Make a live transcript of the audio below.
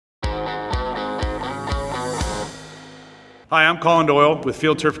Hi, I'm Colin Doyle with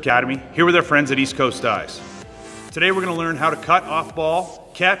FieldTurf Academy, here with our friends at East Coast Ice. Today we're going to learn how to cut off ball,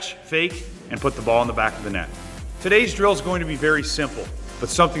 catch, fake, and put the ball in the back of the net. Today's drill is going to be very simple, but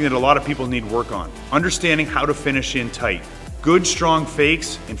something that a lot of people need work on. Understanding how to finish in tight. Good, strong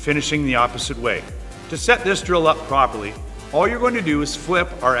fakes and finishing the opposite way. To set this drill up properly, all you're going to do is flip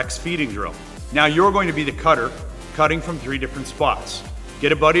our X feeding drill. Now you're going to be the cutter, cutting from 3 different spots.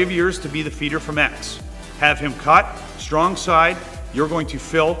 Get a buddy of yours to be the feeder from X. Have him cut, strong side, you're going to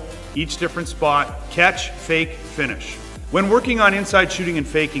fill each different spot, catch, fake, finish. When working on inside shooting and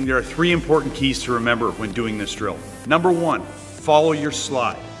faking, there are 3 important keys to remember when doing this drill. Number 1, follow your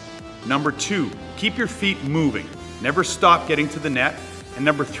slide. Number 2, keep your feet moving. Never stop getting to the net. And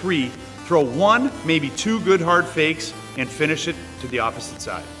number 3, throw 1, maybe 2 good hard fakes and finish it to the opposite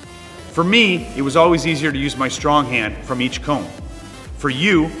side. For me, it was always easier to use my strong hand from each cone. For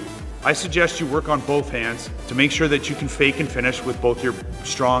you, I suggest you work on both hands to make sure that you can fake and finish with both your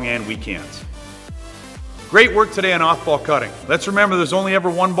strong and weak hands. Great work today on off-ball cutting. Let's remember there's only ever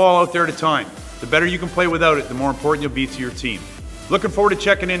one ball out there at a time. The better you can play without it, the more important you'll be to your team. Looking forward to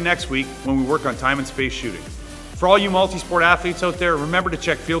checking in next week when we work on time and space shooting. For all you multi-sport athletes out there, remember to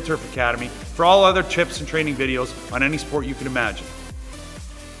check FieldTurf Academy for all other tips and training videos on any sport you can imagine.